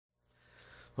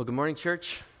Well, good morning,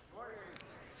 church. Good morning.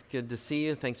 It's good to see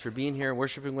you. Thanks for being here and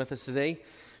worshiping with us today.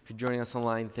 If you're joining us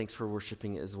online, thanks for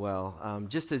worshiping as well.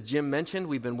 Just as Jim mentioned,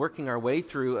 we've been working our way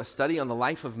through a study on the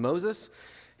life of Moses.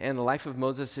 And the life of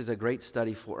Moses is a great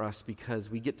study for us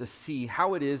because we get to see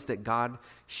how it is that God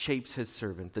shapes his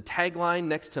servant. The tagline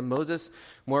next to Moses,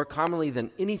 more commonly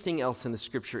than anything else in the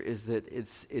scripture, is that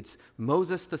it's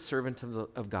Moses, the servant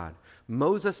of God.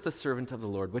 Moses, the servant of the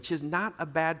Lord, which is not a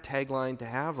bad tagline to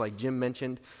have, like Jim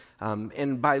mentioned.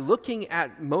 And by looking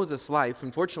at Moses' life,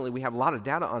 unfortunately, we have a lot of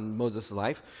data on Moses'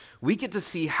 life. We get to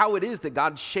see how it is that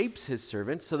God shapes his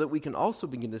servant so that we can also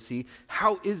begin to see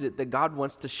how is it that God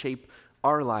wants to shape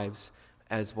our lives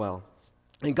as well.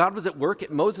 And God was at work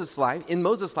in Moses'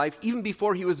 life, even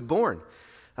before he was born.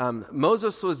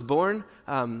 Moses was born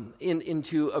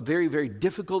into a very, very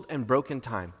difficult and broken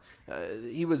time.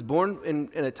 He was born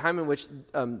in a time in which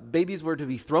babies were to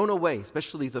be thrown away,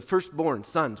 especially the firstborn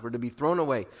sons were to be thrown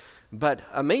away. But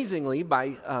amazingly,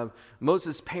 by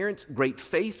Moses' parents' great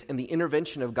faith and the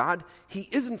intervention of God, he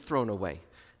isn't thrown away.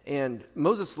 And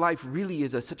Moses' life really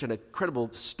is such an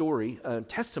incredible story, a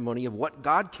testimony of what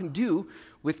God can do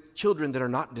with children that are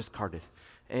not discarded.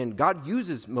 And God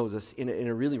uses Moses in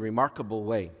a really remarkable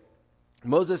way.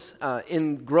 Moses,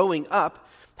 in growing up,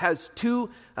 has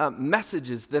two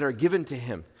messages that are given to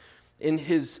him. In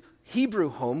his Hebrew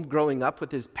home, growing up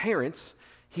with his parents,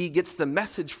 he gets the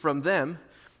message from them,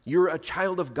 you're a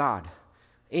child of God,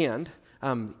 and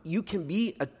you can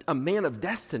be a man of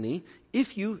destiny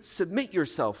if you submit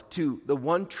yourself to the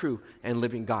one true and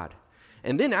living God.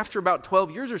 And then after about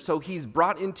 12 years or so, he's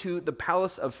brought into the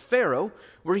palace of Pharaoh,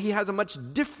 where he has a much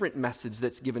different message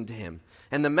that's given to him.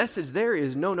 And the message there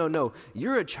is, no,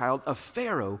 you're a child of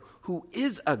Pharaoh who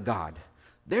is a God.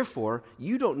 Therefore,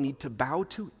 you don't need to bow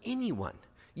to anyone.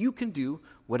 You can do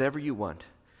whatever you want.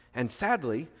 And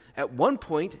sadly, at one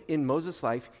point in Moses'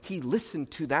 life, he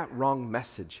listened to that wrong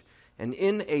message. And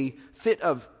in a fit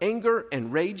of anger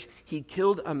and rage, he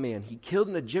killed a man. He killed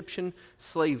an Egyptian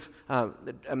slave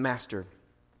master.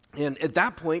 And at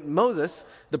that point, Moses,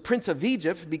 the prince of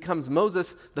Egypt, becomes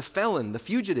Moses the felon, the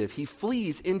fugitive. He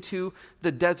flees into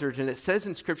the desert. And it says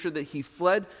in Scripture that he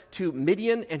fled to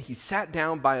Midian and he sat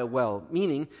down by a well,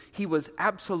 meaning he was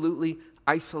absolutely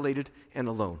isolated and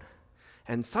alone.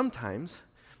 And sometimes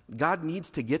God needs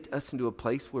to get us into a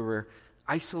place where we're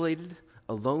isolated,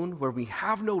 alone, where we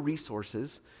have no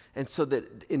resources, and so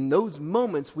that in those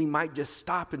moments we might just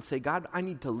stop and say, God, I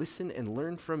need to listen and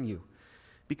learn from you.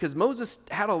 Because Moses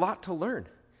had a lot to learn.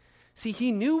 See,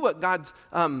 he knew what God's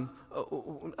plan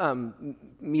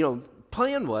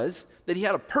was, that he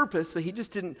had a purpose, but he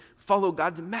just didn't follow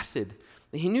God's method.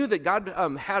 He knew that God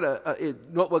had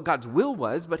what God's will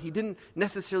was, but he didn't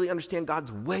necessarily understand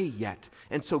God's way yet.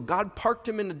 And so God parked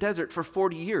him in the desert for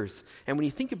 40 years. And when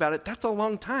you think about it, that's a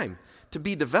long time to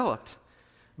be developed.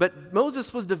 But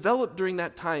Moses was developed during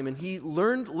that time, and he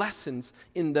learned lessons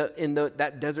in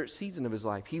that desert season of his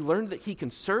life. He learned that he can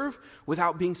serve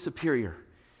without being superior.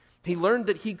 He learned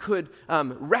that he could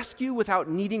rescue without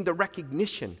needing the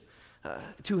recognition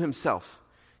to himself.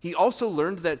 He also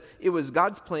learned that it was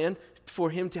God's plan for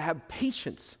him to have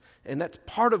patience, and that's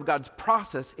part of God's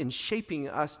process in shaping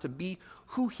us to be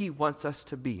who he wants us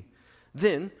to be.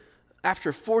 Then,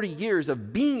 after 40 years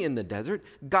of being in the desert,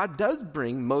 God does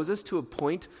bring Moses to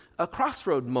a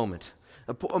crossroad moment,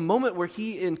 a moment where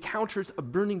he encounters a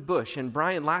burning bush. And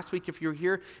Brian, last week, if you were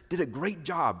here, did a great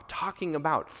job talking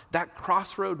about that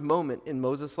crossroad moment in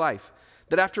Moses' life.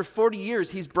 That after 40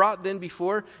 years, he's brought then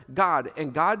before God,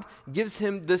 and God gives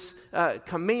him this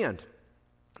command.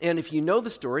 And if you know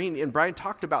the story, and Brian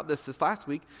talked about this last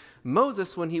week,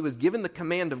 Moses, when he was given the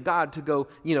command of God to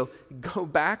go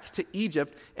back to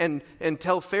Egypt and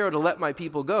tell Pharaoh to let my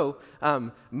people go,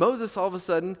 Moses all of a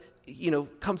sudden,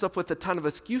 comes up with a ton of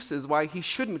excuses why he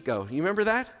shouldn't go. You remember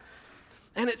that?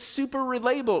 And it's super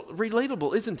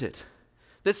relatable, isn't it?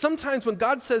 That sometimes when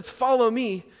God says, follow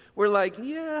me, we're like,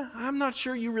 yeah, I'm not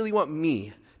sure you really want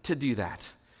me to do that.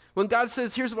 When God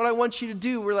says, here's what I want you to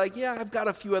do, we're like, yeah, I've got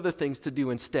a few other things to do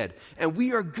instead. And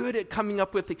we are good at coming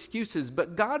up with excuses,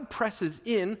 but God presses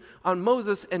in on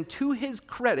Moses, and to his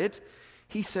credit,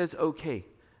 he says, okay,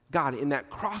 God, in that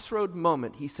crossroad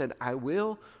moment, he said, I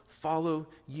will follow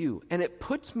you. And it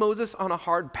puts Moses on a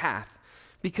hard path,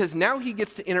 because now he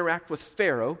gets to interact with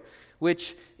Pharaoh,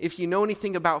 which, if you know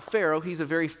anything about Pharaoh, he's a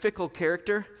very fickle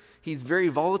character. He's very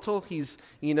volatile. He's,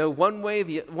 one way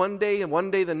one day and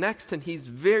one day the next, and he's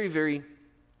very, very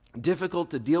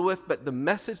difficult to deal with, but the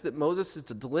message that Moses is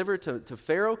to deliver to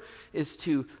Pharaoh is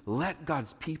to let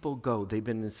God's people go. They've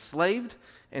been enslaved,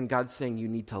 and God's saying you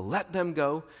need to let them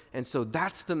go, and so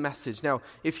that's the message. Now,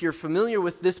 if you're familiar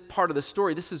with this part of the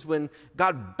story, this is when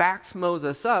God backs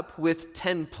Moses up with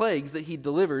 10 plagues that he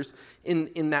delivers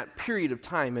in that period of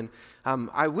time, and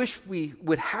I wish we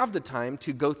would have the time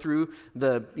to go through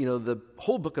the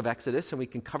whole book of Exodus, and we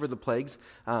can cover the plagues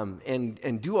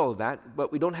and do all of that,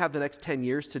 but we don't have the next 10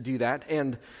 years to do that,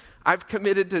 and I've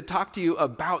committed to talk to you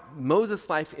about Moses'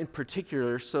 life in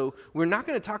particular, so we're not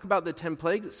going to talk about the 10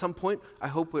 plagues at some point. I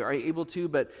hope we are able to,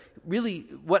 but really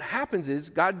what happens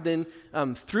is God then,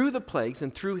 through the plagues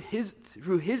and through his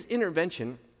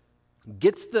intervention,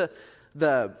 gets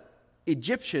the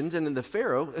Egyptians and then the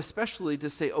Pharaoh especially to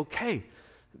say, okay,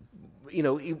 they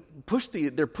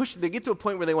get to a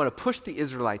point where they want to push the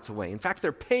Israelites away. In fact,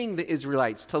 they're paying the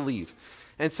Israelites to leave.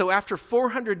 And so after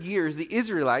 400 years, the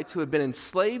Israelites who have been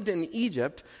enslaved in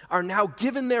Egypt are now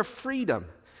given their freedom.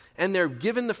 And they're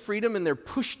given the freedom and they're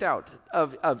pushed out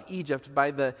of Egypt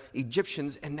by the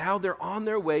Egyptians. And now they're on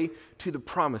their way to the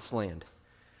promised land.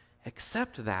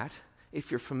 Except that,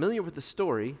 if you're familiar with the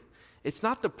story, it's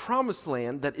not the promised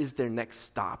land that is their next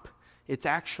stop. It's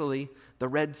actually the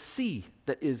Red Sea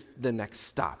that is the next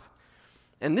stop.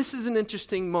 And this is an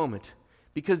interesting moment,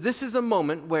 because this is a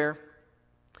moment where,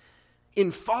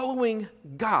 in following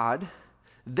God,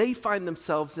 they find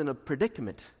themselves in a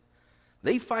predicament.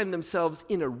 They find themselves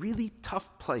in a really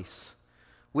tough place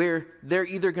where they're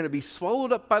either going to be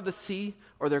swallowed up by the sea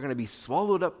or they're going to be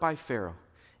swallowed up by Pharaoh.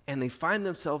 And they find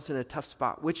themselves in a tough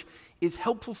spot, which is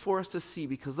helpful for us to see,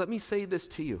 because let me say this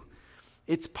to you.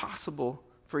 It's possible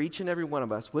for each and every one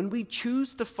of us, when we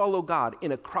choose to follow God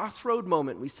in a crossroad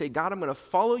moment, we say, God, I'm going to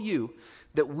follow you,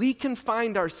 that we can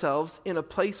find ourselves in a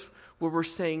place where we're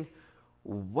saying,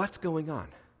 what's going on?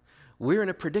 We're in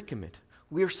a predicament.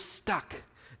 We're stuck.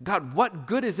 God, what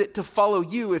good is it to follow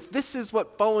you if this is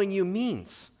what following you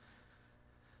means?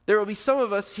 There will be some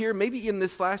of us here, maybe in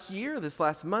this last year, this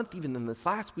last month, even in this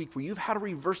last week, where you've had a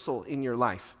reversal in your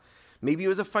life. Maybe it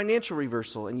was a financial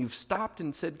reversal, and you've stopped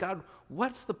and said, God,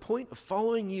 what's the point of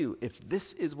following you if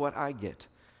this is what I get?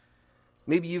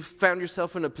 Maybe you've found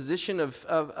yourself in a position of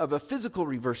a physical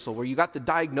reversal where you got the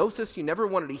diagnosis you never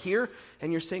wanted to hear,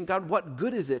 and you're saying, God, what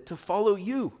good is it to follow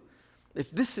you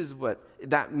if this is what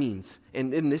that means,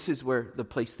 and this is where the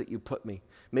place that you put me?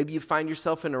 Maybe you find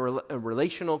yourself in a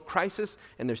relational crisis,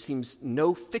 and there seems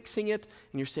no fixing it,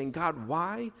 and you're saying, God,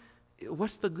 why?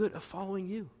 What's the good of following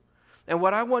you? And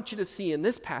what I want you to see in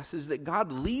this passage is that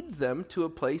God leads them to a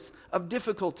place of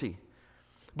difficulty.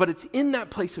 But it's in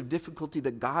that place of difficulty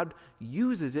that God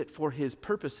uses it for his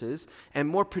purposes. And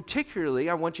more particularly,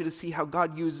 I want you to see how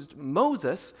God used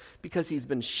Moses, because he's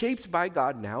been shaped by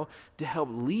God now, to help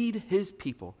lead his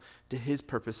people to his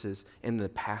purposes in the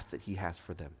path that he has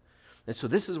for them. And so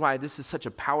this is why this is such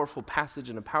a powerful passage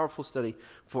and a powerful study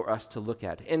for us to look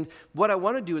at. And what I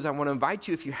want to do is I want to invite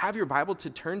you, if you have your Bible, to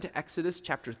turn to Exodus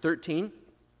chapter 13.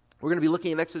 We're going to be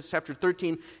looking at Exodus chapter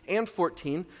 13 and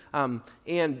 14,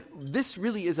 and this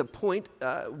really is a point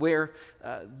where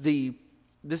the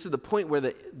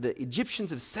Egyptians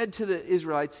have said to the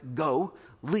Israelites, go,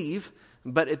 leave,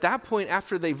 but at that point,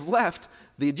 after they've left,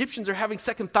 the Egyptians are having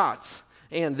second thoughts.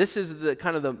 And this is the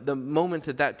kind of the moment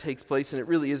that takes place, and it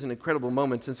really is an incredible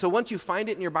moment. And so once you find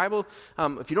it in your Bible,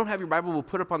 if you don't have your Bible, we'll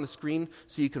put it up on the screen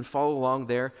so you can follow along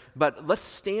there. But let's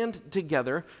stand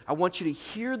together. I want you to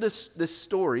hear this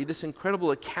story, this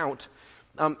incredible account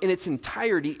in its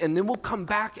entirety, and then we'll come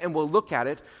back and we'll look at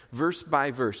it verse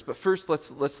by verse. But first,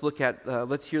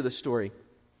 let's hear the story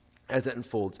as it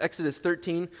unfolds. Exodus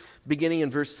 13, beginning in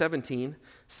verse 17,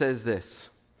 says this: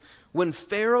 When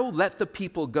Pharaoh let the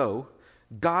people go,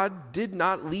 God did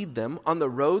not lead them on the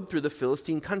road through the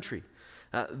Philistine country,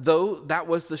 though that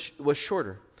was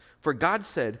shorter. For God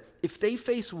said, if they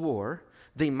face war,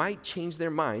 they might change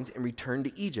their minds and return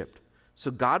to Egypt.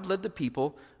 So God led the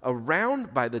people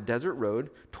around by the desert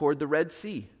road toward the Red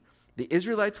Sea. The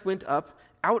Israelites went up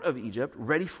out of Egypt,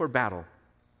 ready for battle.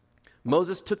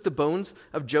 Moses took the bones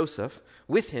of Joseph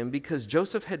with him because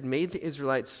Joseph had made the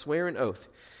Israelites swear an oath.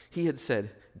 He had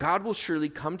said, God will surely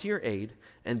come to your aid,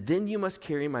 and then you must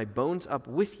carry my bones up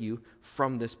with you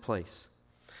from this place.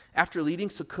 After leaving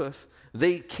Succoth,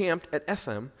 they camped at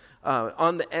Etham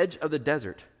on the edge of the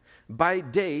desert. By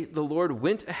day, the Lord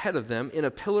went ahead of them in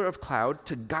a pillar of cloud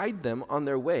to guide them on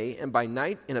their way, and by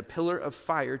night in a pillar of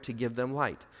fire to give them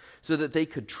light, so that they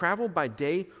could travel by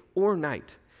day or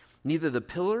night. Neither the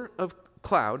pillar of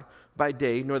cloud by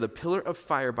day nor the pillar of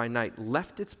fire by night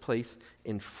left its place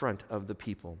in front of the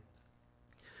people.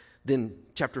 Then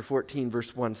chapter 14,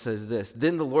 verse 1 says this,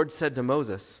 "Then the Lord said to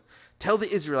Moses, tell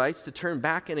the Israelites to turn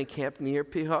back and encamp near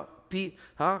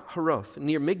Pi-hahiroth,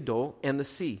 near Migdol and the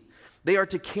sea. They are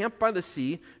to camp by the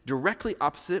sea, directly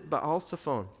opposite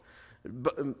Baal-Zephon.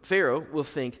 Pharaoh will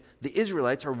think the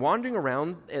Israelites are wandering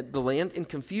around the land in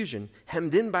confusion,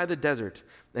 hemmed in by the desert,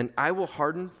 and I will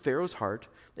harden Pharaoh's heart,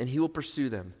 and he will pursue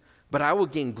them. But I will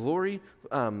gain glory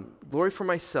for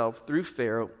myself through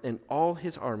Pharaoh and all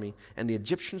his army, and the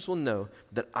Egyptians will know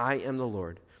that I am the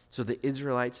Lord." So the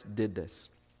Israelites did this.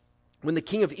 When the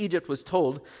king of Egypt was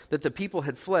told that the people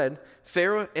had fled,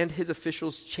 Pharaoh and his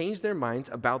officials changed their minds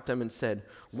about them and said,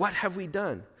 "What have we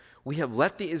done? We have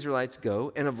let the Israelites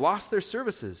go and have lost their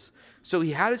services." So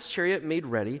he had his chariot made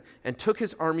ready and took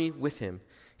his army with him.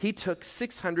 He took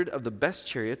 600 of the best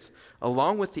chariots,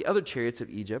 along with the other chariots of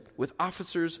Egypt, with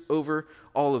officers over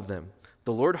all of them.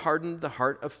 The Lord hardened the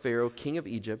heart of Pharaoh, king of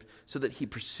Egypt, so that he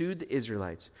pursued the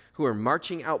Israelites, who were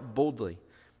marching out boldly.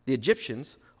 The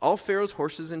Egyptians, all Pharaoh's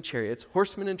horses and chariots,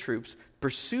 horsemen and troops,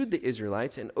 pursued the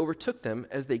Israelites and overtook them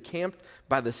as they camped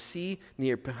by the sea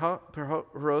near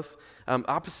Pi-hahiroth,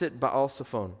 opposite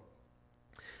Baal-Zephon.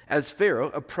 As Pharaoh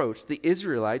approached, the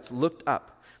Israelites looked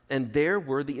up, and there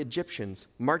were the Egyptians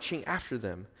marching after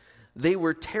them. They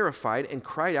were terrified and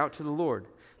cried out to the Lord.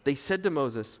 They said to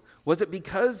Moses, "Was it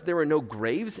because there were no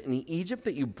graves in Egypt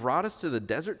that you brought us to the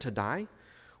desert to die?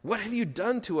 What have you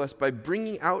done to us by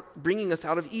bringing us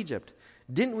out of Egypt?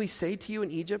 Didn't we say to you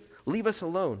in Egypt, 'Leave us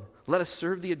alone, let us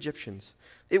serve the Egyptians'?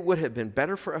 It would have been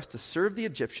better for us to serve the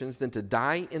Egyptians than to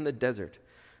die in the desert."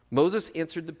 Moses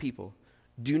answered the people,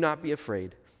 "Do not be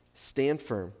afraid, stand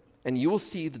firm, and you will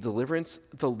see the deliverance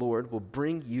the Lord will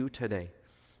bring you today.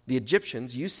 The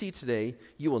Egyptians you see today,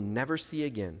 you will never see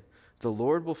again. The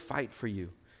Lord will fight for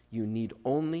you. You need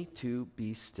only to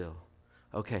be still."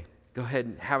 Okay, go ahead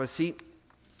and have a seat.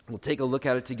 We'll take a look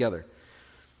at it together.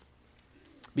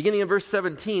 Beginning in verse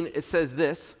 17, it says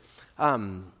this.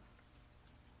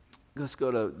 Let's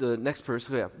go to the next verse.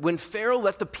 "When Pharaoh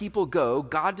let the people go,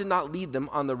 God did not lead them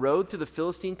on the road through the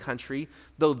Philistine country,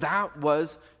 though that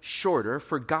was shorter.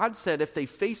 For God said if they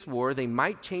face war, they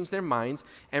might change their minds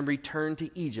and return to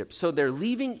Egypt." So they're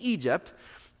leaving Egypt,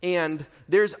 and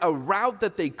there's a route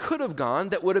that they could have gone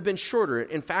that would have been shorter.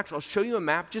 In fact, I'll show you a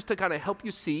map just to kind of help you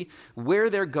see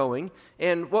where they're going.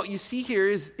 And what you see here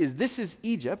is this is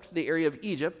Egypt, the area of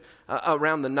Egypt,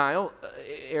 around the Nile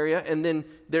area. And then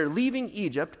they're leaving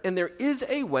Egypt, and there is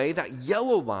a way, that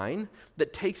yellow line,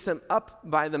 that takes them up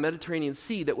by the Mediterranean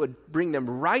Sea that would bring them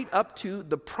right up to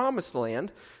the promised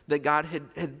land that God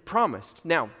had promised.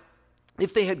 Now,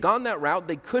 if they had gone that route,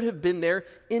 they could have been there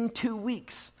in 2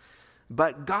 weeks.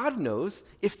 But God knows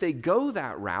if they go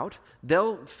that route,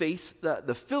 they'll face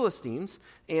the Philistines,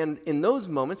 and in those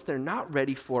moments, they're not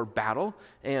ready for battle,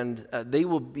 and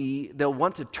they'll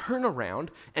want to turn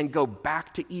around and go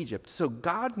back to Egypt. So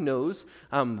God knows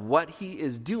what He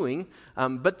is doing,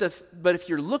 but if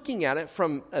you're looking at it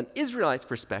from an Israelite's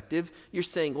perspective, you're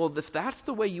saying, well, if that's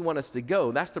the way you want us to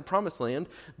go, that's the promised land,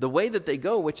 the way that they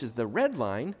go, which is the red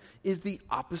line, is the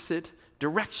opposite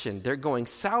direction. They're going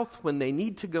south when they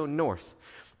need to go north.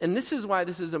 And this is why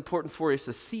this is important for us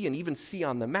to see, and even see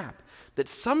on the map, that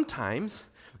sometimes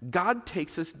God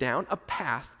takes us down a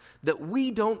path that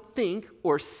we don't think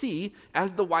or see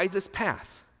as the wisest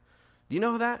path. Do you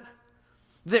know that?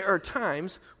 There are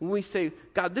times when we say,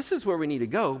 "God, this is where we need to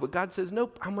go," but God says,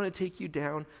 "Nope, I'm going to take you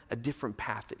down a different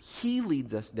path," that He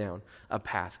leads us down a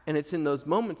path. And it's in those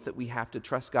moments that we have to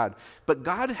trust God. But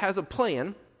God has a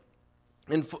plan.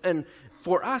 And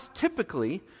for us,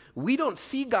 typically, we don't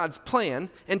see God's plan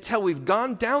until we've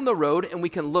gone down the road and we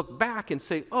can look back and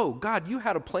say, "Oh, God, you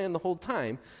had a plan the whole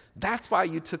time. That's why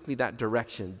you took me that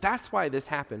direction. That's why this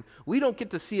happened." We don't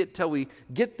get to see it till we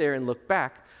get there and look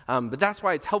back. But that's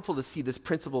why it's helpful to see this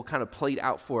principle kind of played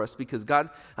out for us, because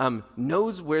God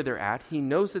knows where they're at. He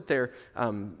knows that they're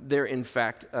in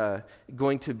fact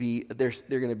going to be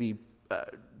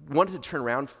wanted to turn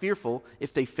around, fearful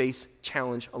if they face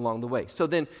challenge along the way. So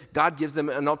then God gives them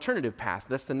an alternative path.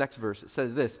 That's the next verse. It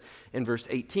says this in verse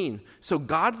 18. "So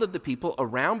God led the people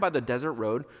around by the desert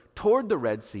road toward the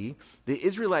Red Sea. The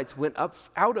Israelites went up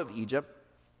out of Egypt,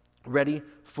 ready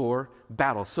for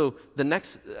battle." So the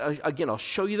next, again, I'll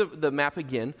show you the map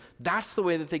again. That's the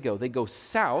way that they go. They go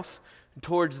south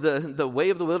towards the way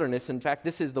of the wilderness. In fact,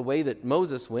 this is the way that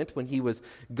Moses went when he was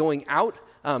going out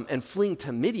and fleeing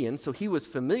to Midian, so he was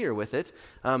familiar with it.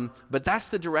 But that's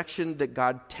the direction that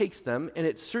God takes them, and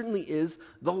it certainly is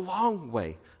the long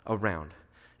way around.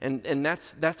 And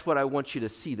that's what I want you to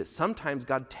see, that sometimes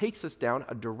God takes us down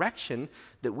a direction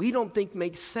that we don't think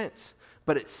makes sense.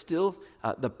 but it's still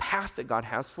the path that God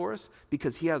has for us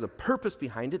because he has a purpose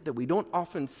behind it that we don't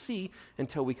often see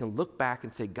until we can look back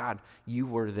and say, God, you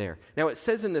were there. Now, it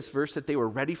says in this verse that they were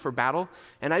ready for battle,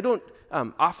 and I don't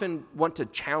often want to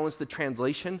challenge the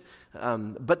translation,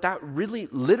 but that really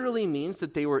literally means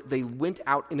that they went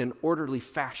out in an orderly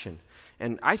fashion.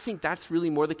 And I think that's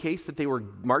really more the case, that they were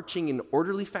marching in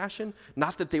orderly fashion,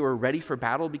 not that they were ready for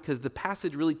battle, because the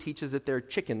passage really teaches that they're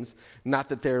chickens, not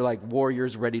that they're like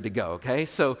warriors ready to go, okay?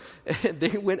 So they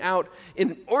went out in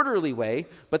an orderly way,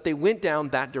 but they went down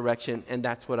that direction, and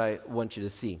that's what I want you to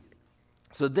see.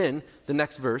 So then, the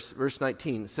next verse, verse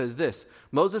 19, says this: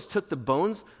 Moses took the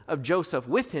bones of Joseph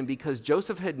with him because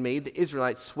Joseph had made the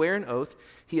Israelites swear an oath.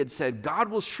 He had said, God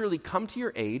will surely come to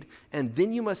your aid, and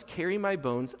then you must carry my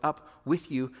bones up with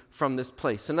you from this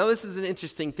place. So now this is an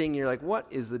interesting thing. You're like, what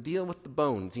is the deal with the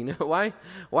bones? You know, why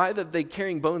are they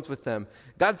carrying bones with them?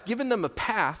 God's given them a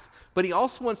path, but he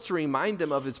also wants to remind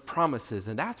them of his promises.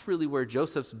 And that's really where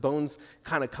Joseph's bones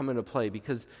kind of come into play,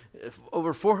 because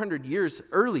over 400 years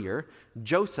earlier,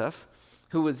 Joseph,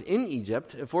 who was in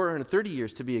Egypt, 430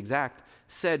 years to be exact,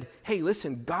 said, hey,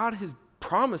 listen, God has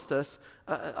promised us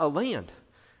a land,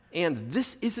 and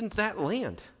this isn't that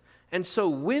land. And so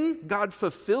when God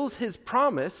fulfills his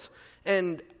promise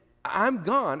and I'm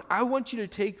gone, I want you to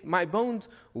take my bones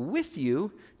with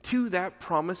you to that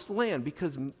promised land,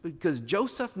 because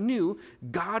Joseph knew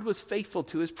God was faithful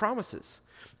to his promises.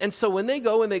 And so when they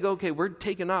go, okay, we're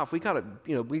taking off. We've got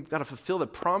to fulfill the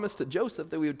promise to Joseph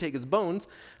that we would take his bones.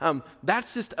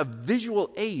 That's just a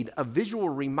visual aid, a visual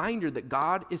reminder that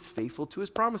God is faithful to his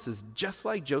promises. Just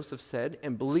like Joseph said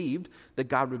and believed that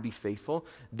God would be faithful,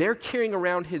 they're carrying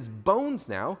around his bones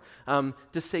now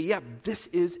to say, yeah, this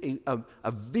is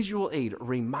a visual aid, a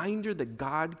reminder that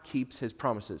God keeps his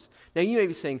promises. Now you may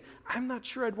be saying, I'm not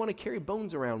sure I'd want to carry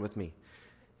bones around with me.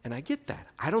 And I get that.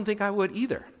 I don't think I would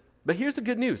either. But here's the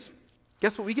good news.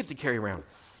 Guess what we get to carry around?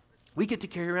 We get to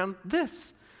carry around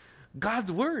this.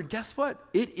 God's word. Guess what?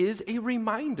 It is a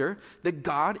reminder that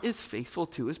God is faithful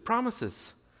to his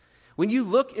promises. When you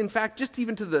look, in fact, just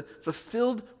even to the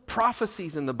fulfilled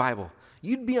prophecies in the Bible,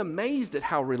 you'd be amazed at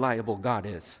how reliable God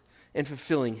is in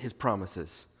fulfilling his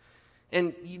promises.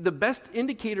 And the best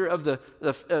indicator of the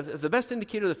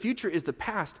future is the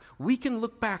past. We can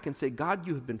look back and say, God,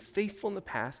 you have been faithful in the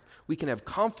past. We can have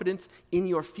confidence in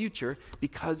your future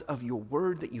because of your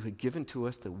word that you have given to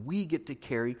us that we get to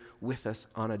carry with us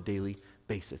on a daily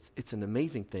basis. It's an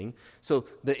amazing thing. So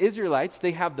the Israelites,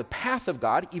 they have the path of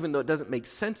God, even though it doesn't make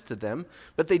sense to them,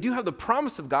 but they do have the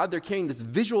promise of God. They're carrying this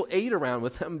visual aid around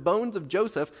with them, bones of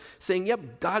Joseph, saying,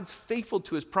 yep, God's faithful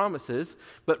to his promises.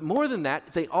 But more than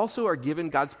that, they also are given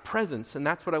God's presence, and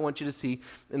that's what I want you to see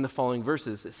in the following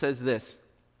verses. It says this: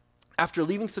 After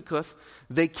leaving Succoth,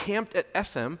 they camped at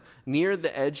Etham near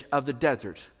the edge of the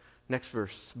desert. Next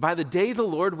verse. By the day the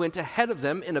Lord went ahead of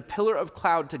them in a pillar of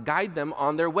cloud to guide them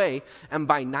on their way, and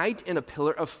by night in a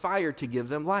pillar of fire to give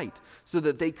them light, so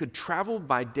that they could travel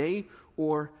by day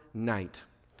or night.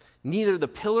 Neither the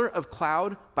pillar of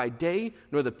cloud by day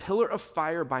nor the pillar of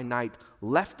fire by night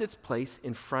left its place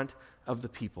in front of the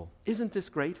people. Isn't this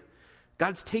great?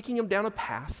 God's taking them down a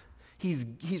path.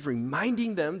 He's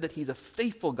reminding them that he's a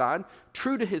faithful God,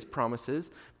 true to his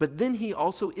promises, but then he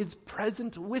also is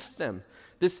present with them.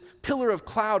 This pillar of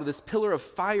cloud, this pillar of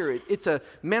fire, it's a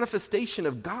manifestation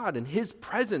of God and his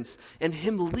presence and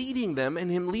him leading them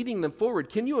and him leading them forward.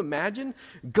 Can you imagine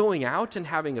going out and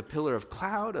having a pillar of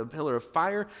cloud, a pillar of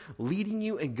fire leading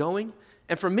you and going?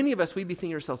 And for many of us, we'd be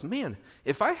thinking to ourselves, man,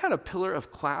 if I had a pillar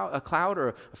of cloud or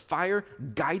a fire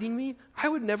guiding me, I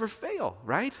would never fail,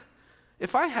 right?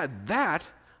 If I had that,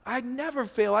 I'd never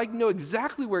fail. I'd know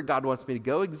exactly where God wants me to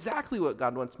go, exactly what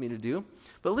God wants me to do.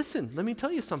 But listen, let me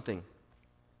tell you something.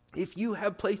 If you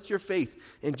have placed your faith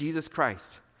in Jesus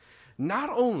Christ, not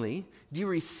only do you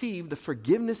receive the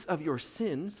forgiveness of your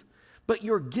sins, but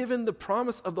you're given the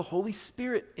promise of the Holy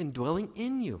Spirit indwelling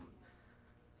in you.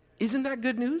 Isn't that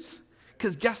good news?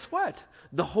 Because guess what?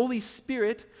 The Holy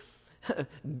Spirit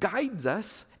guides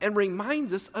us and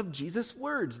reminds us of Jesus'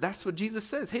 words. That's what Jesus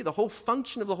says. Hey, the whole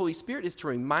function of the Holy Spirit is to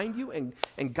remind you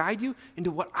and guide you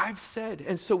into what I've said.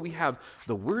 And so we have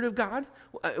the Word of God.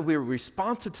 We're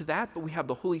responsive to that, but we have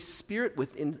the Holy Spirit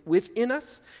within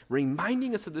us,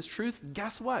 reminding us of this truth.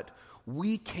 Guess what?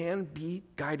 We can be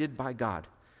guided by God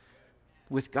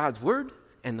with God's Word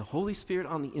and the Holy Spirit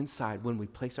on the inside when we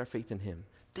place our faith in him.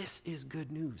 This is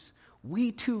good news.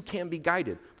 We too can be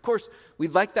guided. Of course, we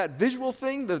like that visual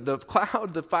thing, the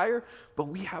cloud, the fire, but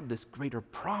we have this greater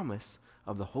promise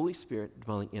of the Holy Spirit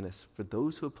dwelling in us for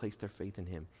those who have placed their faith in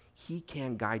him. He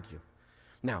can guide you.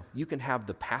 Now, you can have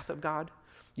the path of God,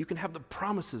 You can have the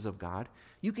promises of God.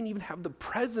 You can even have the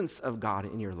presence of God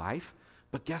in your life.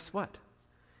 But guess what?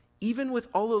 Even with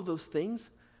all of those things,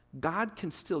 God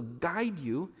can still guide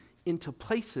you into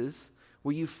places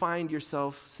where you find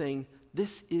yourself saying,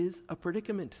 this is a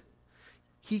predicament.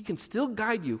 He can still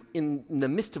guide you in the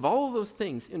midst of all of those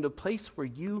things into a place where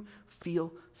you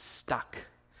feel stuck.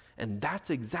 And that's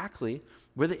exactly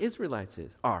where the Israelites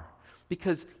are.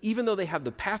 Because even though they have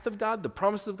the path of God, the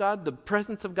promise of God, the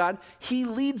presence of God, he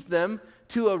leads them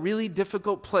to a really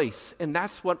difficult place. And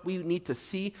that's what we need to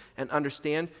see and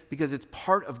understand, because it's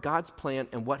part of God's plan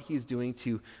and what he's doing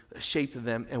to shape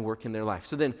them and work in their life.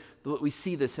 So then we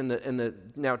see this in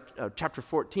the chapter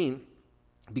 14,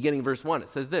 beginning verse 1. It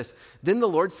says this: Then the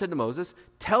Lord said to Moses,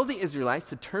 tell the Israelites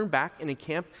to turn back and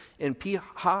encamp in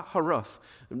Pi-hahiroth,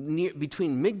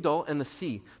 between Migdol and the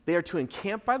sea. They are to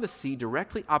encamp by the sea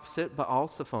directly opposite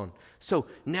Baal-Zephon. So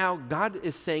now God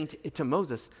is saying to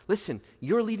Moses, listen,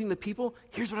 you're leading the people.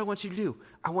 Here's what I want you to do.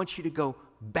 I want you to go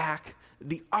back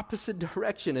the opposite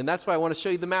direction. And that's why I want to show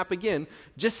you the map again,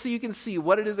 just so you can see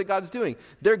what it is that God's doing.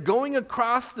 They're going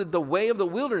across the way of the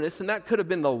wilderness, and that could have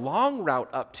been the long route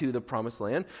up to the promised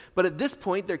land. But at this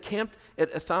point, they're camped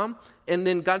at Etham, and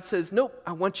then God says, nope,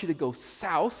 I want you to go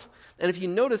south. And if you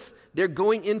notice, they're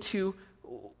going into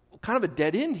kind of a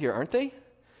dead end here, aren't they?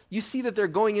 You see that they're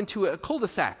going into a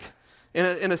cul-de-sac.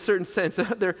 In a certain sense,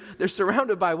 they're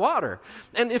surrounded by water.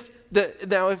 And if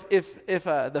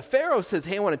the Pharaoh says,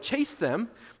 "Hey, I want to chase them,"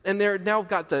 and they're now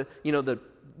got the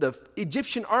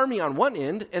Egyptian army on one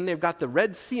end, and they've got the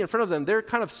Red Sea in front of them, they're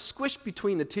kind of squished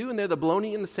between the two, and they're the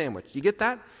bologna in the sandwich. You get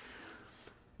that?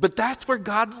 But that's where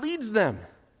God leads them.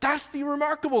 That's the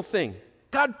remarkable thing.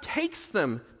 God takes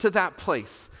them to that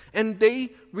place, and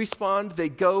they respond, they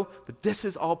go, but this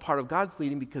is all part of God's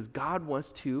leading, because God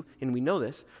wants to, and we know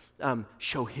this,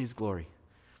 show his glory.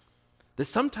 That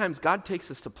sometimes God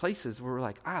takes us to places where we're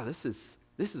like, this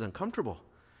is uncomfortable.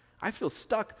 I feel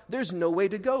stuck. There's no way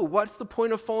to go. What's the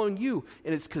point of following you?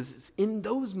 And it's because it's in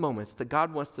those moments that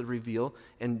God wants to reveal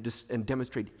and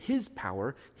demonstrate his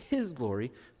power, his glory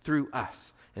through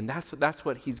us. And that's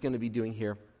what he's going to be doing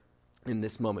here in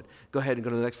this moment. Go ahead and go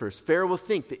to the next verse. Pharaoh will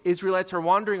think the Israelites are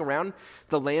wandering around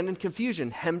the land in confusion,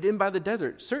 hemmed in by the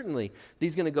desert. Certainly,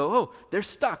 he's going to go, they're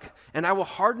stuck. And I will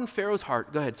harden Pharaoh's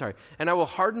heart. Go ahead, sorry. And I will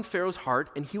harden Pharaoh's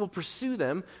heart, and he will pursue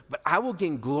them, but I will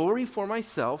gain glory for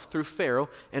myself through Pharaoh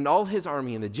and all his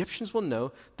army, and the Egyptians will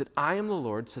know that I am the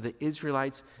Lord. So the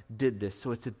Israelites did this.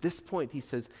 So it's at this point he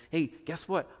says, hey, guess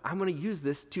what? I'm going to use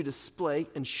this to display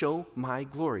and show my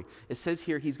glory. It says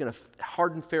here he's going to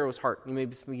harden Pharaoh's heart. You may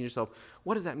be thinking to yourself,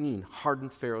 what does that mean, harden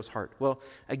Pharaoh's heart? Well,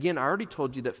 again, I already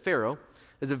told you that Pharaoh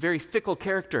is a very fickle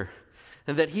character,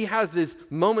 and that he has these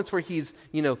moments where he's,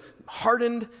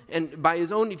 hardened, and by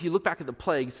his own, if you look back at the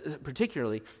plagues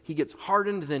particularly, he gets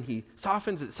hardened, then he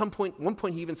softens. At one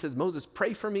point he even says, Moses,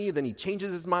 pray for me, then he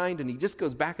changes his mind, and he just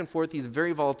goes back and forth. He's a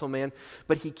very volatile man,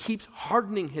 but he keeps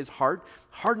hardening his heart,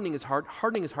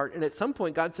 and at some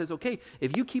point God says, okay,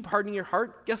 if you keep hardening your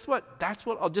heart, guess what? That's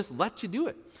what I'll just let you do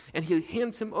it. And he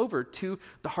hands him over to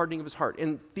the hardening of his heart.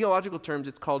 In theological terms,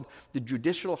 it's called the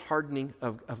judicial hardening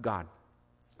of God.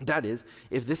 That is,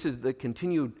 if this is the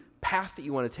continued path that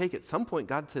you want to take, at some point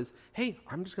God says, hey,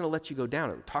 I'm just going to let you go down.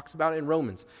 It talks about it in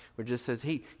Romans, where it just says,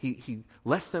 hey, he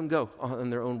lets them go on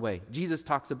their own way. Jesus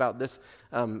talks about this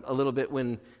a little bit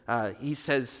when he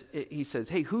says,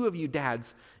 hey, who of you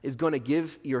dads is going to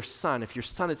give your son, if your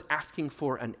son is asking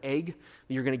for an egg,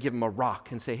 you're going to give him a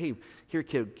rock and say, hey, here,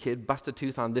 kid, bust a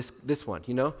tooth on this one,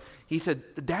 He said,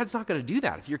 the dad's not going to do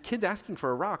that. If your kid's asking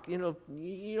for a rock, you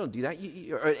don't do that.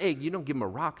 Or an egg, you don't give him a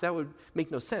rock. That would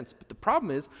make no sense. But the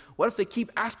problem is, what if they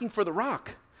keep asking for the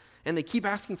rock? And they keep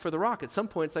asking for the rock. At some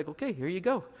point, it's like, okay, here you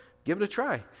go. Give it a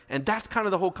try. And that's kind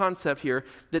of the whole concept here,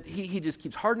 that he just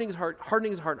keeps hardening his heart.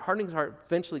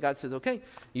 Eventually God says, okay,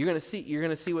 you're going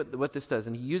to see what this does.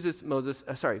 And he uses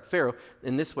Pharaoh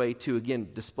in this way to, again,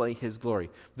 display his glory.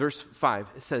 Verse 5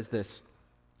 says this: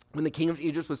 when the king of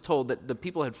Egypt was told that the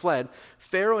people had fled,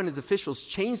 Pharaoh and his officials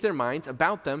changed their minds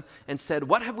about them and said,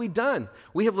 what have we done?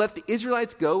 We have let the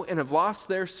Israelites go and have lost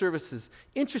their services.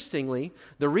 Interestingly,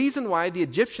 the reason why the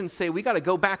Egyptians say we got to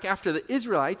go back after the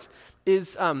Israelites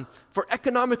is for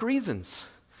economic reasons.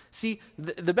 See,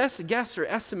 the best guess or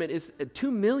estimate is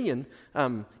 2 million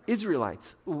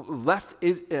Israelites left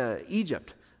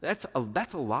Egypt. That's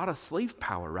a lot of slave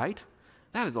power, right?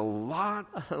 That is a lot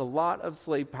of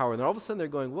slave power. And then all of a sudden they're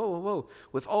going, whoa.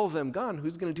 With all of them gone,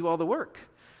 who's going to do all the work?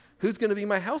 Who's going to be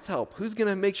my house help? Who's going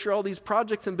to make sure all these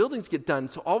projects and buildings get done?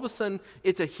 So all of a sudden,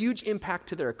 it's a huge impact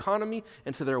to their economy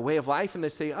and to their way of life. And they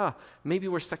say, maybe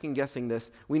we're second guessing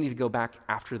this. We need to go back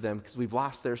after them because we've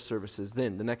lost their services.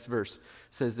 Then the next verse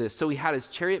says this. So he had his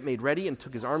chariot made ready and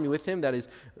took his army with him. That is,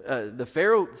 the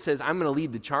Pharaoh says, I'm going to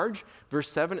lead the charge.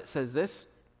 Verse 7, it says this.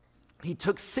 He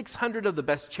took 600 of the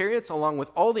best chariots along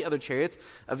with all the other chariots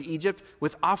of Egypt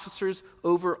with officers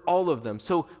over all of them.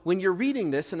 So when you're reading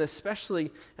this, and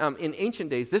especially in ancient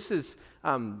days, this is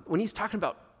when he's talking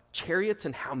about chariots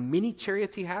and how many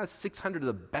chariots he has, 600 of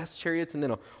the best chariots, and then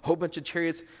a whole bunch of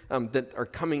chariots that are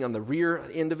coming on the rear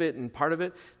end of it and part of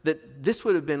it, that this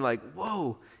would have been like,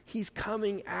 whoa, he's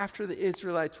coming after the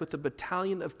Israelites with a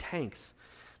battalion of tanks.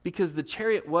 Because the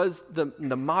chariot was the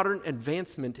modern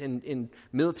advancement in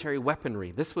military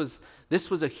weaponry. This was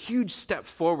a huge step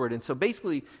forward. And so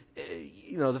basically,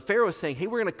 the Pharaoh is saying, hey,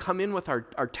 we're going to come in with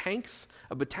our tanks,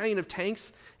 a battalion of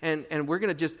tanks, and we're going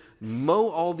to just mow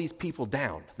all these people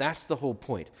down. That's the whole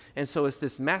point. And so it's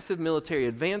this massive military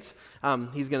advance.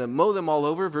 He's going to mow them all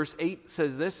over. Verse 8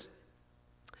 says this.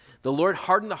 The Lord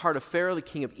hardened the heart of Pharaoh, the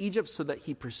king of Egypt, so that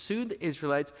he pursued the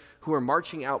Israelites who were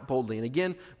marching out boldly. And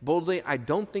again, boldly, I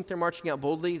don't think they're marching out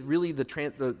boldly. Really, the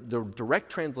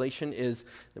direct translation is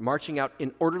marching out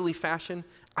in orderly fashion.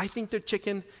 I think they're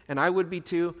chicken, and I would be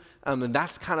too. And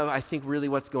that's kind of, I think, really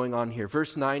what's going on here.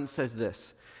 Verse 9 says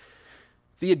this.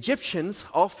 The Egyptians,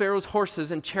 all Pharaoh's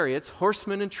horses and chariots,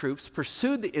 horsemen and troops,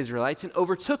 pursued the Israelites and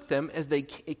overtook them as they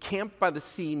camped by the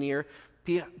sea near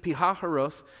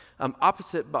Pihahiroth,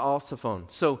 opposite Baal Zephon.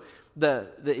 So the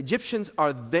Egyptians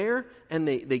are there, and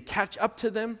they catch up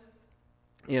to them,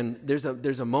 and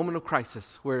there's a moment of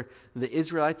crisis where the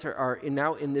Israelites are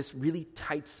now in this really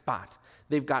tight spot.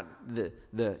 They've got the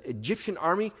Egyptian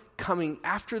army coming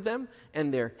after them,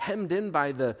 and they're hemmed in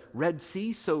by the Red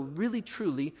Sea. So really,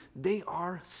 truly, they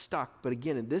are stuck. But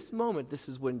again, in this moment, this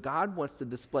is when God wants to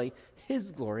display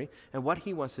his glory and what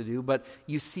he wants to do. But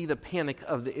you see the panic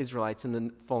of the Israelites in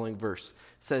the following verse.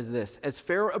 It says this. As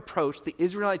Pharaoh approached, the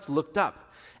Israelites looked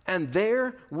up, and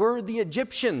there were the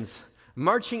Egyptians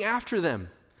marching after them.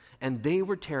 And they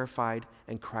were terrified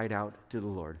and cried out to the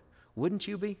Lord. Wouldn't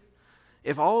you be?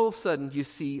 If all of a sudden you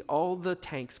see all the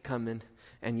tanks coming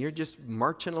and you're just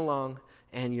marching along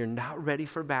and you're not ready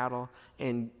for battle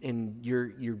and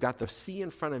you've got the sea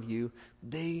in front of you,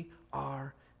 they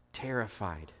are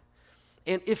terrified.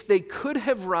 And if they could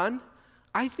have run,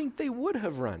 I think they would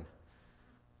have run.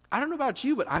 I don't know about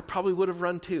you, but I probably would have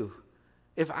run too.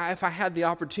 If I had the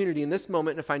opportunity in this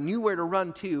moment, and if I knew where to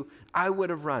run to, I would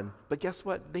have run. But guess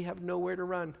what? They have nowhere to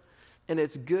run. And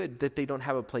it's good that they don't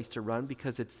have a place to run,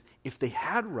 because if they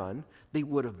had run, they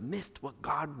would have missed what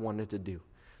God wanted to do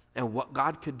and what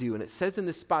God could do. And it says in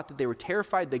this spot that they were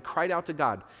terrified. They cried out to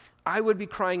God. I would be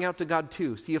crying out to God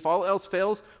too. See, if all else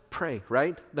fails, pray,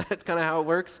 right? That's kind of how it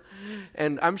works.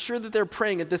 And I'm sure that they're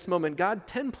praying at this moment, God,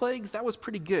 10 plagues, that was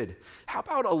pretty good. How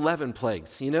about 11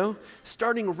 plagues,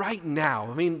 starting right now?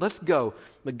 I mean, let's go.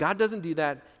 But God doesn't do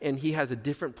that, and he has a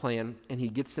different plan, and he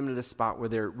gets them to the spot where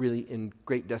they're really in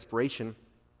great desperation.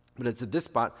 But it's at this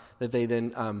spot that they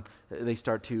then they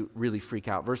start to really freak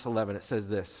out. Verse 11, it says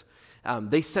this.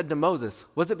 They said to Moses,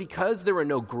 was it because there were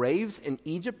no graves in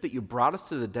Egypt that you brought us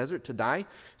to the desert to die?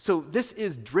 So this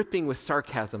is dripping with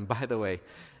sarcasm, by the way,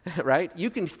 right? You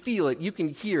can feel it. You can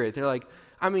hear it. They're like,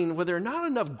 were there not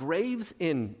enough graves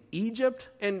in Egypt?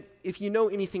 And if you know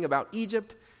anything about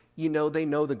Egypt, they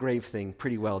know the grave thing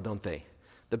pretty well, don't they?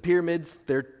 The pyramids,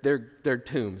 they're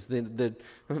tombs. The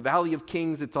Valley of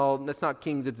Kings, that's not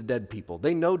kings, it's dead people.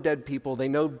 They know dead people. They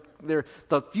know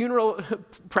the funeral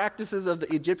practices of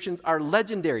the Egyptians are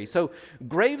legendary. So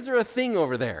graves are a thing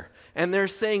over there. And they're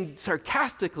saying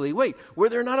sarcastically, wait, were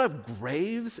there not enough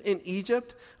graves in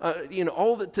Egypt?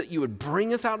 All that you would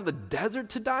bring us out of the desert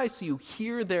to die? So you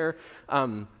hear their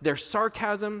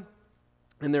sarcasm,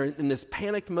 and they're in this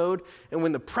panicked mode. And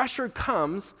when the pressure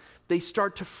comes, they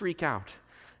start to freak out.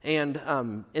 And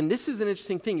this is an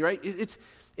interesting thing, right?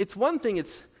 It's one thing.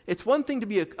 It's one thing to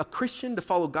be a Christian, to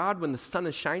follow God when the sun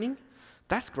is shining.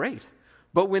 That's great.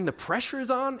 But when the pressure is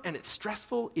on and it's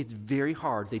stressful, it's very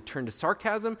hard. They turn to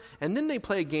sarcasm, and then they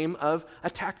play a game of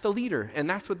attack the leader. And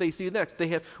that's what they do next.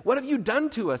 What have you done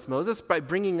to us, Moses, by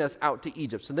bringing us out to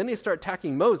Egypt? So then they start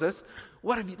attacking Moses.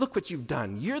 Look what you've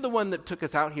done. You're the one that took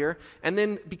us out here. And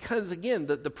then because, again,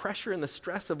 the pressure and the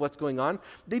stress of what's going on,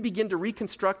 they begin to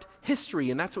reconstruct history.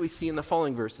 And that's what we see in the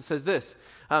following verse. It says this,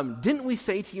 didn't we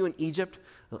say to you in Egypt,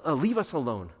 leave us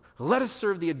alone? Let us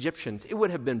serve the Egyptians. It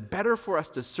would have been better for us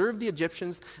to serve the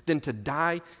Egyptians than to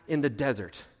die in the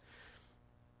desert.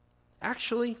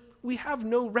 Actually, we have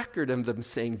no record of them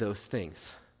saying those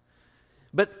things.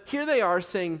 But here they are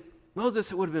saying,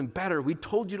 Moses, it would have been better. We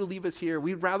told you to leave us here.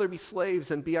 We'd rather be slaves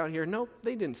than be out here. No,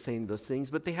 they didn't say those things,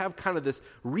 but they have kind of this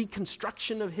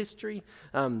reconstruction of history,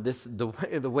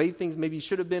 the way things maybe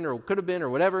should have been or could have been or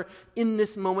whatever. In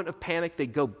this moment of panic, they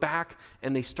go back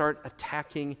and they start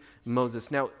attacking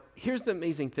Moses. Now, here's the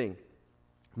amazing thing.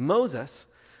 Moses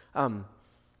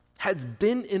has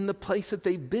been in the place that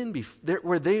they've been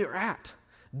where they are at.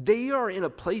 They are in a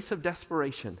place of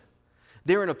desperation.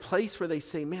 They're in a place where they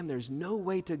say, man, there's no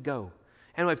way to go.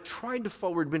 And I've tried to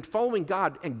follow, we've been following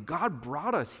God, and God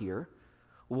brought us here.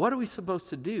 What are we supposed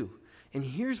to do? And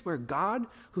here's where God,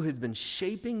 who has been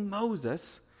shaping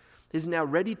Moses, is now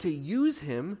ready to use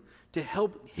him to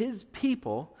help his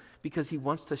people because he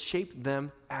wants to shape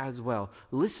them as well.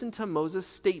 Listen to Moses'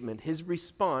 statement, his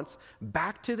response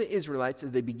back to the Israelites as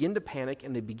they begin to panic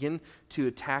and they begin to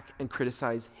attack and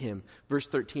criticize him. Verse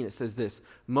 13, it says this,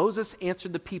 Moses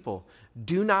answered the people,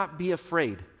 do not be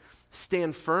afraid.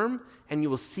 Stand firm and you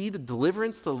will see the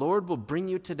deliverance the Lord will bring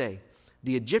you today.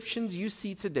 The Egyptians you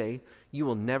see today, you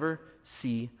will never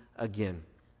see again.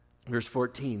 Verse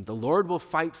 14, the Lord will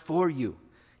fight for you.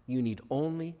 You need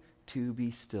only to be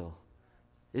still.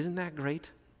 Isn't that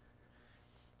great?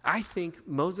 I think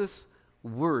Moses'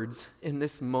 words in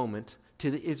this moment to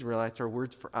the Israelites are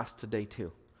words for us today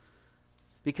too.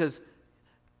 Because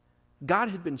God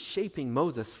had been shaping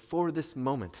Moses for this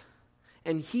moment.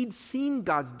 And he'd seen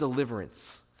God's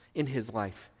deliverance in his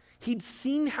life. He'd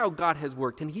seen how God has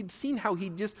worked. And he'd seen how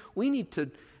we need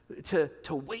to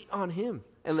wait on him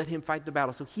and let him fight the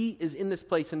battle. So he is in this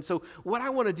place. And so what I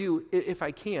want to do, if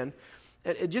I can,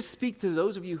 just speak to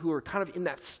those of you who are kind of in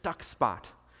that stuck spot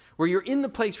where you're in the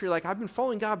place where you're like, I've been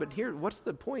following God, but here, what's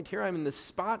the point? Here I'm in this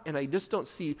spot and I just don't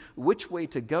see which way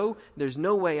to go. There's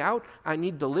no way out. I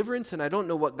need deliverance and I don't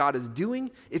know what God is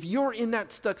doing. If you're in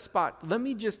that stuck spot, let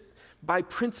me just, by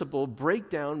principle, break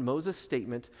down Moses'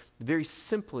 statement very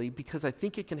simply because I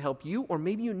think it can help you, or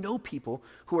maybe you know people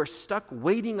who are stuck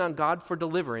waiting on God for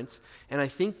deliverance, and I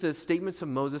think the statements of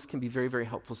Moses can be very, very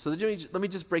helpful. So let me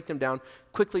just break them down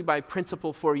quickly by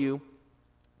principle for you.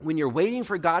 When you're waiting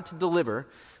for God to deliver,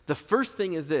 the first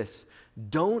thing is this: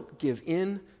 don't give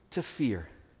in to fear.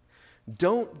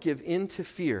 Don't give in to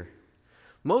fear.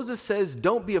 Moses says,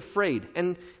 don't be afraid.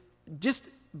 And just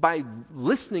by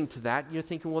listening to that, you're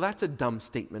thinking, well, that's a dumb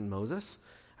statement, Moses.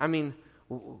 I mean,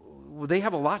 they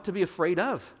have a lot to be afraid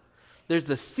of. There's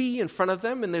the sea in front of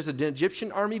them, and there's an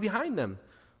Egyptian army behind them.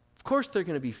 Of course they're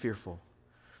going to be fearful.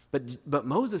 But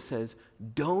Moses says,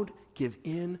 don't give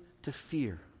in to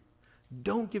fear.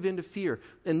 Don't give in to fear.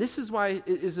 And this is why it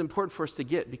is important for us to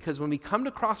get, because when we come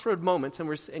to crossroad moments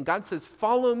and God says,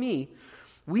 follow me,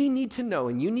 we need to know,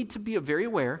 and you need to be very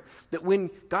aware, that when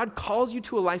God calls you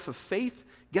to a life of faith,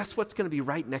 guess what's going to be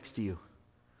right next to you?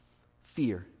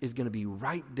 Fear is going to be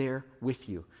right there with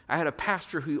you. I had a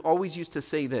pastor who always used to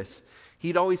say this.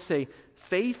 He'd always say,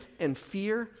 faith and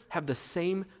fear have the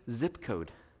same zip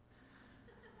code.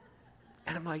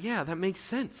 And I'm like, yeah, that makes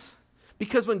sense.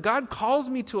 Because when God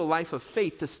calls me to a life of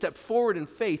faith, to step forward in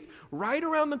faith, right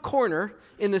around the corner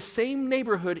in the same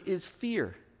neighborhood is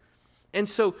fear. And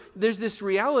so there's this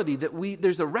reality that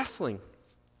there's a wrestling.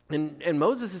 And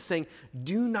Moses is saying,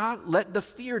 do not let the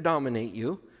fear dominate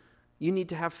you. You need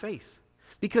to have faith.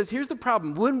 Because here's the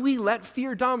problem. When we let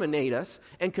fear dominate us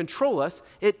and control us,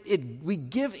 we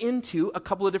give into a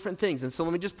couple of different things. And so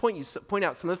let me just point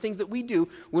out some of the things that we do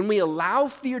when we allow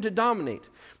fear to dominate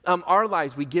our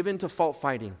lives. We give into fault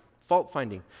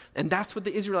finding. And that's what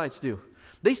the Israelites do.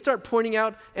 They start pointing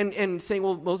out and saying,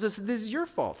 well, Moses, this is your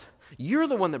fault. You're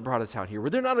the one that brought us out here. Were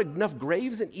there not enough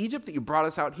graves in Egypt that you brought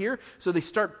us out here? So they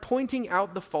start pointing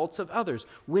out the faults of others.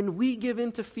 When we give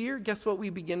in to fear, guess what we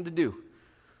begin to do?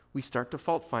 We start to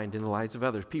fault find in the lives of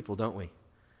other people, don't we?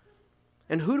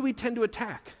 And who do we tend to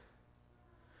attack?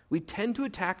 We tend to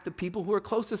attack the people who are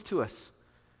closest to us.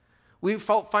 We're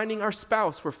fault finding our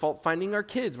spouse. We're fault finding our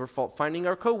kids. We're fault finding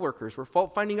our coworkers. We're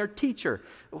fault finding our teacher.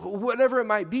 Whatever it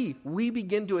might be, we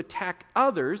begin to attack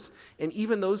others and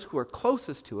even those who are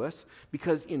closest to us,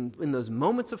 because in those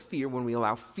moments of fear, when we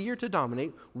allow fear to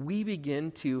dominate, we begin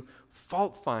to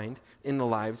fault find in the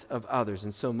lives of others.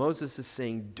 And so Moses is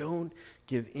saying, don't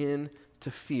give in to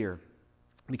fear,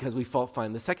 because we fault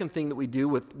find. The second thing that we do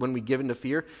when we give in to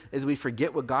fear is we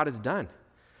forget what God has done.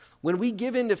 When we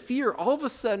give in to fear, all of a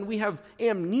sudden we have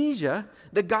amnesia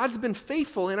that God's been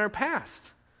faithful in our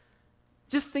past.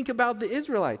 Just think about the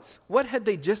Israelites. What had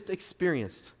they just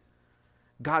experienced?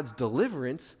 God's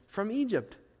deliverance from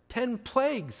Egypt. 10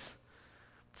 plagues.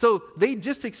 So they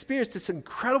just experienced this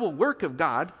incredible work of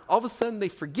God. All of a sudden they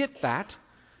forget that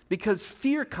Because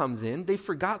fear comes in, they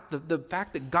forgot the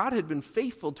fact that God had been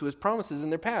faithful to his promises in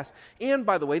their past. And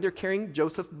by the way, they're carrying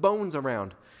Joseph's bones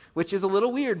around, which is a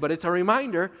little weird, but it's a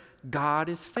reminder, God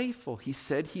is faithful. He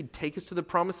said he'd take us to the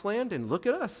promised land, and look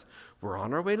at us. We're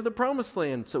on our way to the promised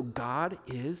land. So God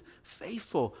is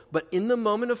faithful. But in the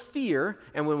moment of fear,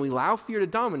 and when we allow fear to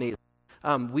dominate,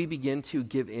 we begin to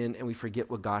give in and we forget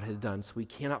what God has done. So we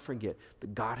cannot forget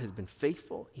that God has been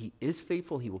faithful. He is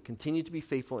faithful. He will continue to be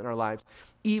faithful in our lives,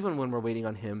 even when we're waiting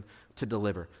on him to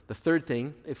deliver. The third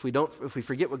thing, if we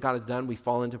forget what God has done, we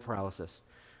fall into paralysis.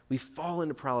 We fall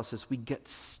into paralysis. We get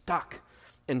stuck,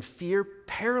 and fear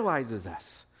paralyzes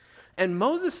us. And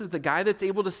Moses is the guy that's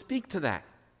able to speak to that.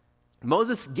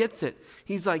 Moses gets it.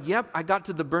 He's like, yep, I got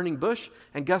to the burning bush,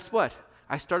 and guess what?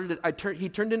 He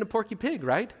turned into Porky Pig,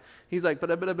 right? He's like,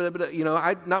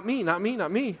 not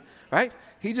me, right?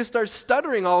 He just starts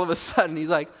stuttering all of a sudden. He's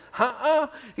like,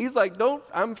 He's like,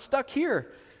 I'm stuck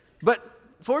here. But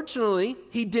fortunately,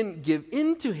 he didn't give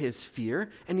in to his fear,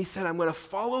 and he said, I'm going to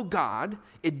follow God.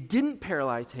 It didn't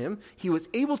paralyze him. He was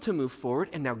able to move forward,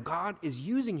 and now God is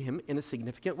using him in a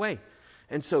significant way.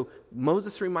 And so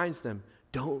Moses reminds them,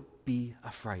 don't be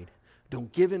afraid.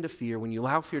 Don't give in to fear. When you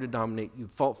allow fear to dominate, you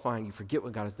fault find, you forget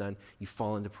what God has done, you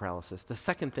fall into paralysis. The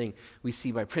second thing we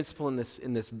see by principle in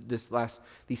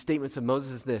these statements of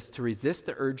Moses is this: to resist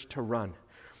the urge to run.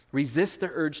 Resist the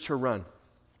urge to run.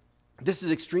 This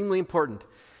is extremely important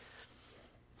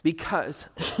because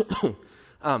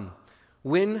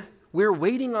when we're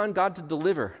waiting on God to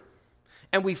deliver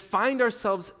and we find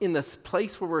ourselves in this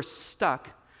place where we're stuck,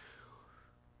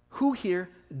 who here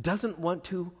doesn't want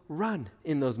to run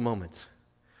in those moments?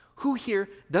 Who here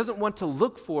doesn't want to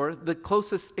look for the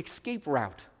closest escape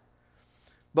route?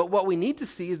 But what we need to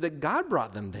see is that God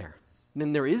brought them there.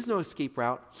 And there is no escape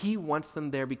route. He wants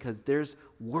them there because there's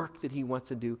work that he wants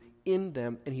to do in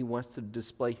them, and he wants to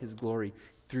display his glory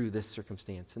through this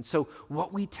circumstance. And so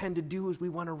what we tend to do is we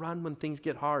want to run when things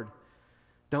get hard,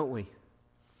 don't we?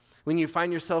 When you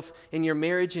find yourself in your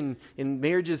marriage and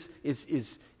marriage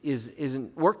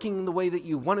isn't working the way that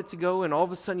you want it to go, and all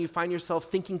of a sudden you find yourself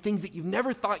thinking things that you've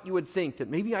never thought you would think, that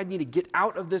maybe I need to get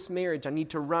out of this marriage, I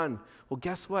need to run. Well,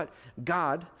 guess what?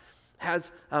 God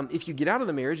has, if you get out of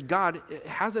the marriage, God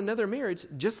has another marriage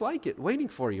just like it waiting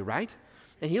for you, right?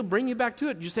 And he'll bring you back to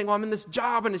it. You're saying, well, I'm in this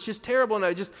job and it's just terrible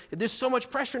and there's so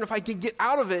much pressure, and if I can get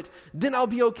out of it, then I'll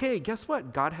be okay. Guess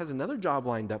what? God has another job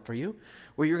lined up for you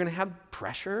where you're going to have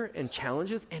pressure and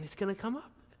challenges, and it's going to come up.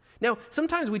 Now,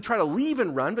 sometimes we try to leave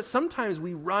and run, but sometimes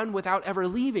we run without ever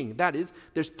leaving. That is,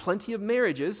 there's plenty of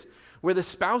marriages where the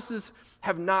spouses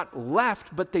have not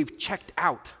left, but they've checked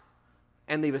out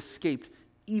and they've escaped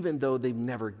even though they've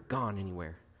never gone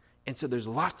anywhere. And so there's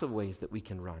lots of ways that we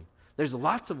can run. There's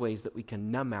lots of ways that we can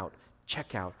numb out,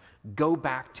 check out, go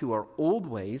back to our old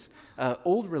ways,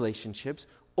 old relationships,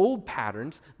 old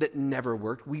patterns that never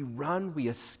worked. We run, we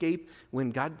escape.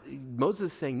 When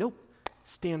Moses is saying, nope,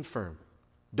 stand firm.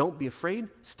 Don't be afraid,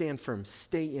 stand firm,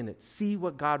 stay in it. See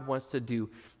what God wants to do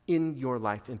in your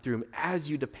life and through him as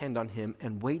you depend on him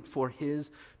and wait for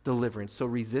his deliverance. So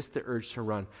resist the urge to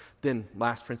run. Then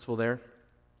last principle there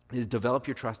is develop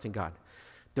your trust in God.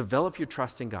 Develop your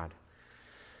trust in God.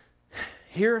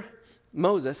 Here,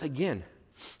 Moses, again,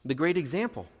 the great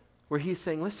example where he's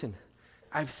saying, listen,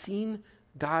 I've seen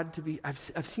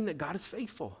that God is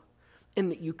faithful and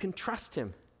that you can trust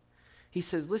him. He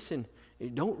says, listen,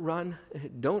 don't run,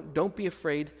 don't be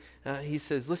afraid. He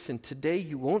says, listen, today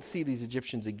you won't see these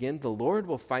Egyptians again. The Lord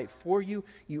will fight for you.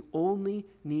 You only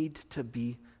need to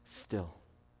be still.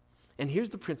 And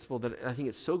here's the principle that I think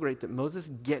is so great that Moses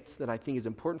gets, that I think is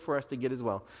important for us to get as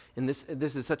well. And this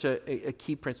is such a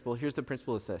key principle. Here's the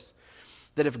principle: is this,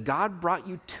 that if God brought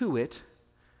you to it,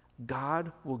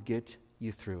 God will get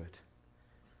you through it.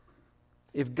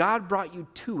 If God brought you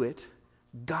to it,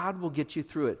 God will get you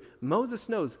through it. Moses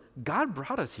knows God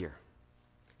brought us here.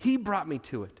 He brought me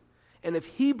to it. And if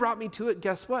he brought me to it,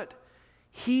 guess what?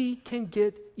 He can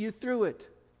get you through it.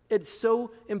 It's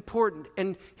so important.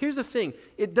 And here's the thing.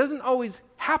 It doesn't always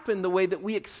happen the way that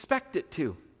we expect it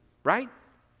to, right?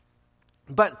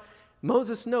 But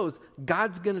Moses knows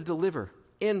God's going to deliver.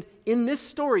 And in this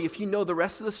story, if you know the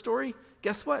rest of the story,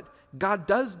 guess what? God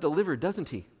does deliver, doesn't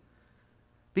he?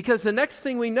 Because the next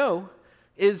thing we know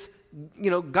is,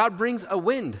 God brings a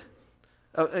wind,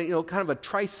 kind of a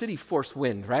Tri-City force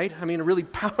wind, right? I mean, a really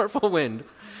powerful wind.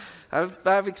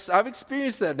 I've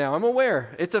experienced that now. I'm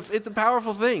aware. It's a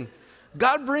powerful thing.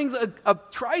 God brings a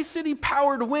Tri-City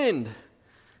powered wind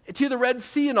to the Red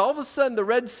Sea, and all of a sudden the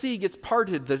Red Sea gets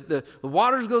parted. The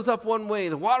water goes up one way,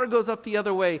 the water goes up the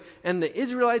other way, and the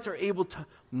Israelites are able to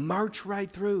march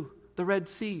right through. the Red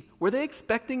Sea. Were they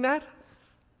expecting that?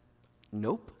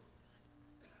 Nope.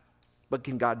 But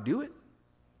can God do it?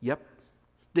 Yep.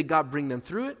 Did God bring them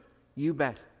through it? You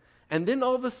bet. And then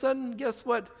all of a sudden, guess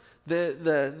what?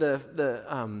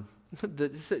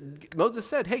 Moses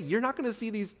said, hey, you're not going to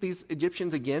see these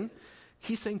Egyptians again.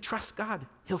 He's saying, trust God.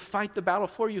 He'll fight the battle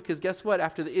for you, because guess what?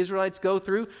 After the Israelites go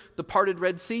through the parted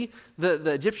Red Sea,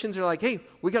 the Egyptians are like, hey,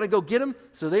 we got to go get them.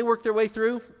 So they work their way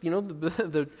through.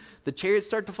 The chariots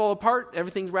start to fall apart.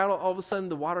 Everything's rattled. All of a sudden,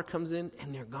 the water comes in,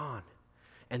 and they're gone.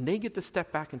 And they get to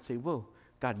step back and say, whoa,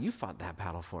 God, you fought that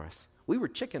battle for us. We were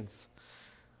chickens.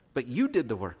 But you did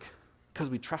the work because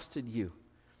we trusted you.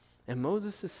 And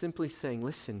Moses is simply saying,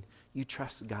 listen, you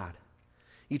trust God.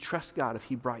 You trust God. If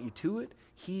he brought you to it,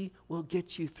 he will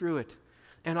get you through it.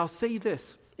 And I'll say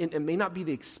this, it may not be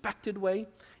the expected way,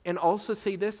 and also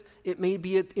say this, it may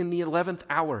be in the 11th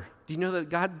hour. Do you know that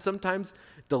God sometimes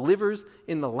delivers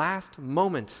in the last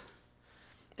moment?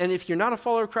 And if you're not a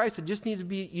follower of Christ,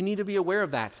 you need to be aware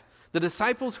of that. The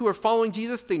disciples who are following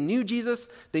Jesus, they knew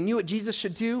what Jesus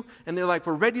should do, and they're like,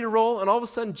 we're ready to roll, and all of a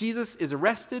sudden Jesus is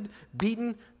arrested,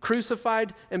 beaten,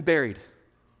 crucified, and buried.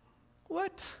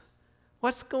 What?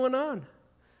 What's going on?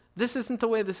 This isn't the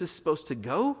way this is supposed to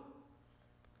go.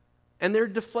 And they're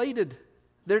deflated.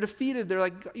 They're defeated. They're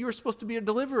like, you were supposed to be a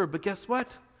deliverer, but guess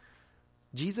what?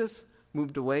 Jesus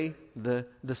moved away the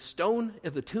stone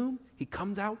of the tomb. He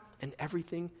comes out, and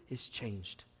everything is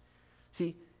changed.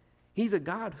 See, he's a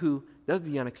God who does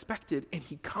the unexpected, and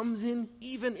he comes in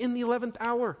even in the 11th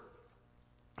hour.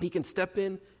 He can step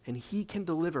in, and he can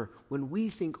deliver when we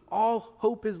think all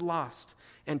hope is lost.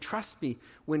 And trust me,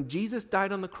 when Jesus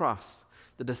died on the cross,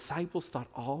 the disciples thought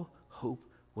all hope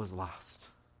was lost.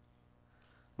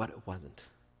 But it wasn't.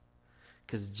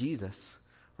 Because Jesus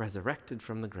resurrected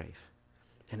from the grave,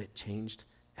 and it changed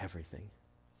everything.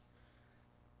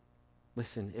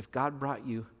 Listen, if God brought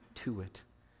you to it,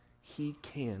 he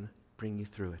can bring you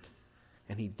through it.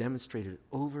 And he demonstrated it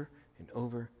over and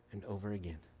over and over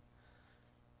again.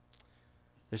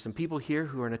 There's some people here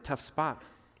who are in a tough spot,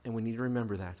 and we need to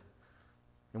remember that.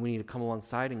 And we need to come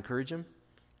alongside, encourage them,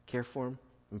 care for them,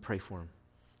 and pray for them.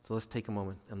 So let's take a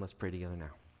moment and let's pray together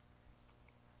now.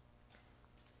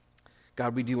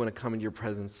 God, we do want to come into your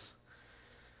presence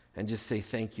and just say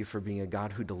thank you for being a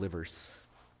God who delivers.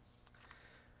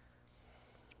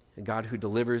 A God who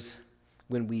delivers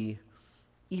when we,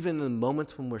 even in the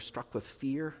moments when we're struck with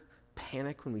fear,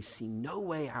 panic, when we see no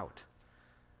way out.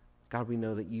 God, we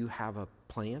know that you have a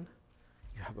plan,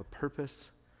 you have a purpose,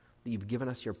 that you've given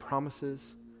us your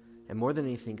promises, and more than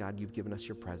anything, God, you've given us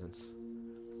your presence.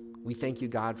 We thank you,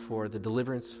 God, for the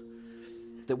deliverance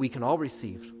that we can all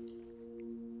receive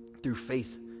through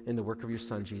faith in the work of your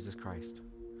Son, Jesus Christ,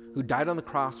 who died on the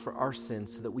cross for our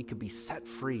sins so that we could be set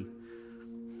free,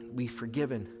 be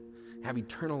forgiven, have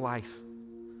eternal life.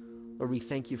 Lord, we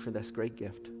thank you for this great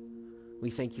gift. We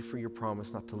thank you for your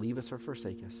promise not to leave us or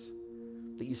forsake us,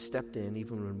 that you stepped in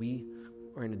even when we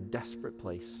were in a desperate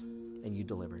place and you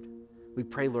delivered. We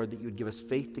pray, Lord, that you would give us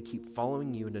faith to keep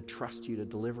following you and to trust you to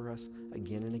deliver us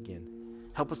again and again.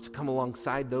 Help us to come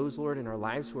alongside those, Lord, in our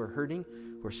lives who are hurting,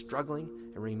 who are struggling,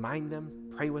 and remind them,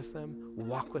 pray with them,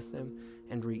 walk with them,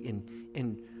 and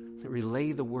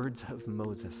relay the words of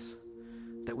Moses,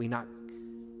 that we not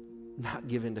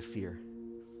give in to fear,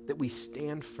 that we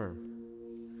stand firm,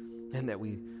 and that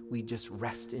we just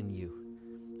rest in you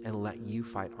and let you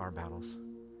fight our battles.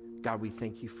 God, we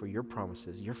thank you for your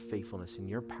promises, your faithfulness, and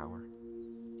your power.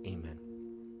 Amen.